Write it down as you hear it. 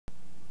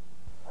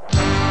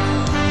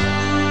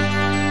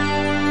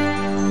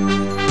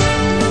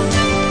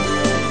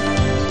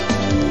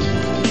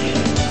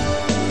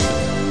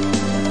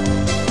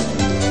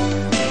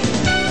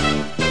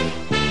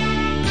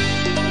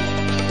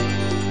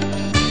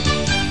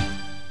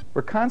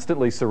We're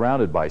constantly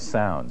surrounded by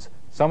sounds.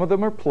 Some of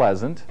them are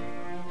pleasant,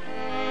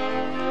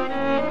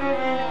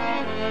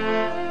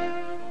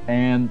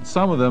 and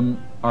some of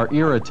them are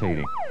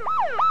irritating.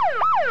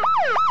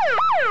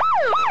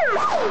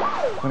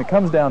 When it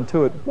comes down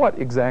to it, what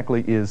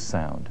exactly is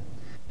sound?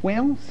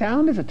 Well,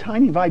 sound is a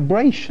tiny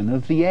vibration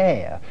of the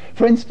air.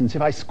 For instance,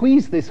 if I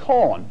squeeze this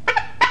horn,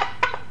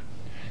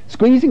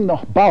 squeezing the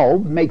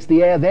bulb makes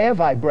the air there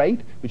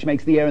vibrate, which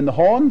makes the air in the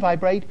horn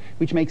vibrate,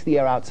 which makes the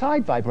air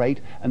outside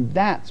vibrate, and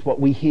that's what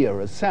we hear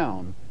as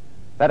sound.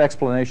 That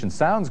explanation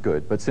sounds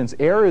good, but since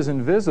air is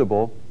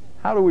invisible,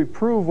 how do we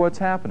prove what's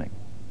happening?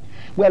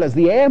 Well, as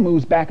the air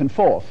moves back and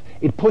forth,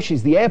 it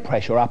pushes the air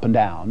pressure up and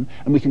down,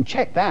 and we can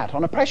check that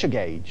on a pressure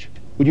gauge.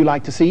 Would you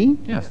like to see?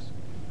 Yes.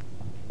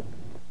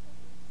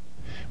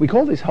 We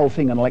call this whole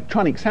thing an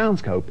electronic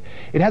soundscope.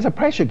 It has a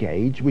pressure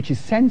gauge which is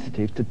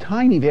sensitive to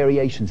tiny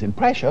variations in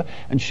pressure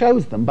and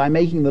shows them by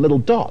making the little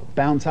dot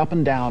bounce up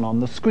and down on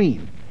the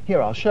screen. Here,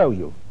 I'll show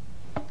you.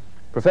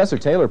 Professor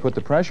Taylor put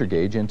the pressure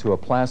gauge into a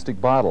plastic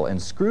bottle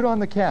and screwed on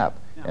the cap,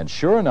 and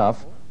sure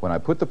enough, when I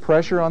put the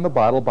pressure on the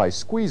bottle by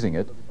squeezing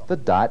it, the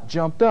dot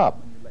jumped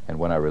up, and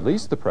when I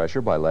released the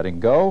pressure by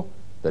letting go,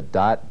 the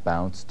dot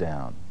bounced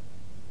down.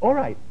 All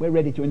right, we're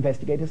ready to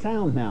investigate a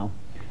sound now.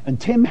 And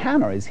Tim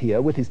Hanna is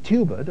here with his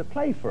tuba to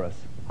play for us.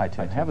 Hi,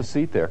 Tim. Have a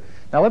seat there.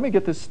 Now, let me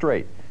get this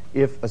straight.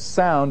 If a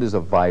sound is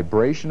a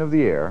vibration of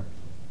the air,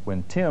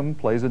 when Tim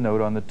plays a note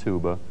on the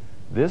tuba,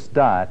 this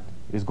dot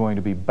is going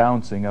to be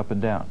bouncing up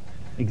and down.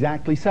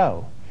 Exactly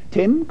so.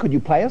 Tim, could you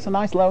play us a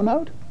nice low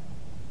note?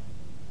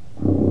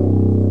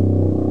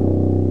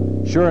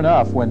 Sure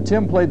enough, when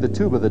Tim played the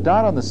tuba, the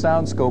dot on the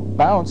soundscope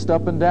bounced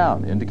up and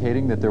down,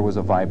 indicating that there was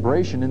a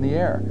vibration in the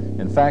air.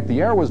 In fact, the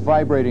air was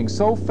vibrating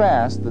so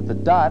fast that the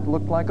dot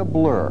looked like a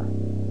blur.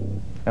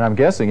 And I'm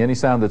guessing any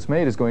sound that's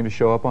made is going to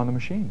show up on the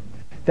machine.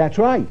 That's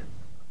right.